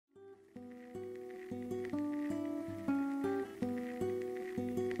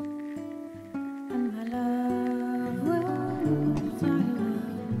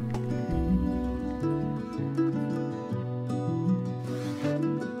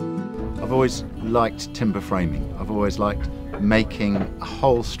I've always liked timber framing. I've always liked making a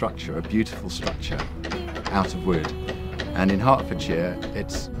whole structure, a beautiful structure, out of wood. And in Hertfordshire,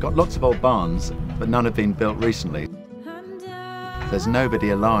 it's got lots of old barns, but none have been built recently. There's nobody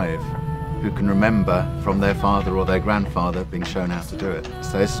alive who can remember from their father or their grandfather being shown how to do it.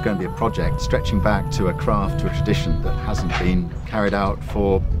 So this is going to be a project stretching back to a craft, to a tradition that hasn't been carried out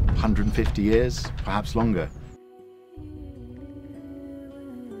for 150 years, perhaps longer.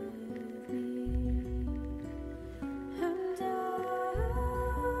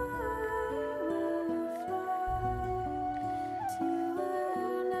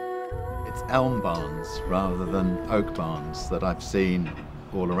 It's elm barns rather than oak barns that I've seen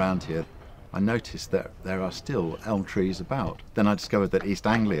all around here. I noticed that there are still elm trees about. Then I discovered that East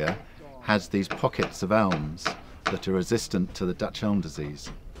Anglia has these pockets of elms that are resistant to the Dutch elm disease.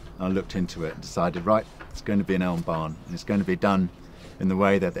 I looked into it and decided, right, it's going to be an elm barn, and it's going to be done in the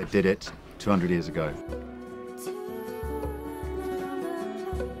way that they did it 200 years ago.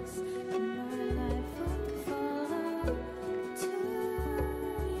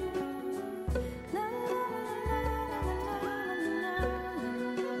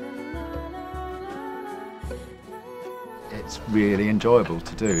 It's really enjoyable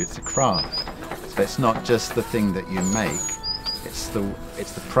to do. It's a craft. So it's not just the thing that you make, it's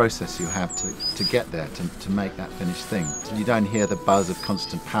the process you have to get there, to make that finished thing. So you don't hear the buzz of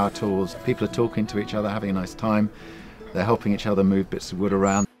constant power tools. People are talking to each other, having a nice time. They're helping each other move bits of wood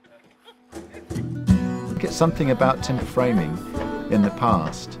around. Get something about timber framing in the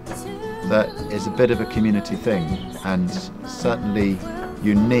past that is a bit of a community thing, and certainly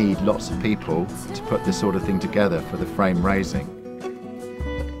you need lots of people to put this sort of thing together for the frame raising.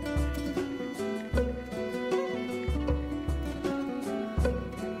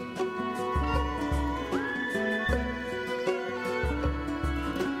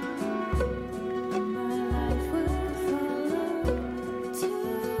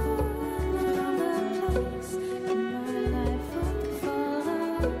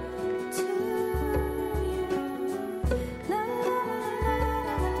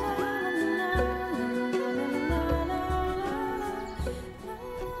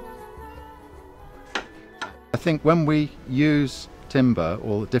 I think when we use timber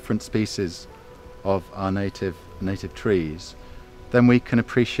or different species of our native trees, then we can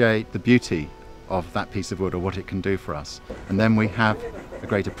appreciate the beauty of that piece of wood or what it can do for us. And then we have a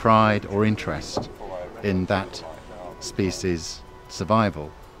greater pride or interest in that species'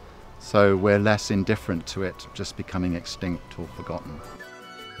 survival. So we're less indifferent to it just becoming extinct or forgotten.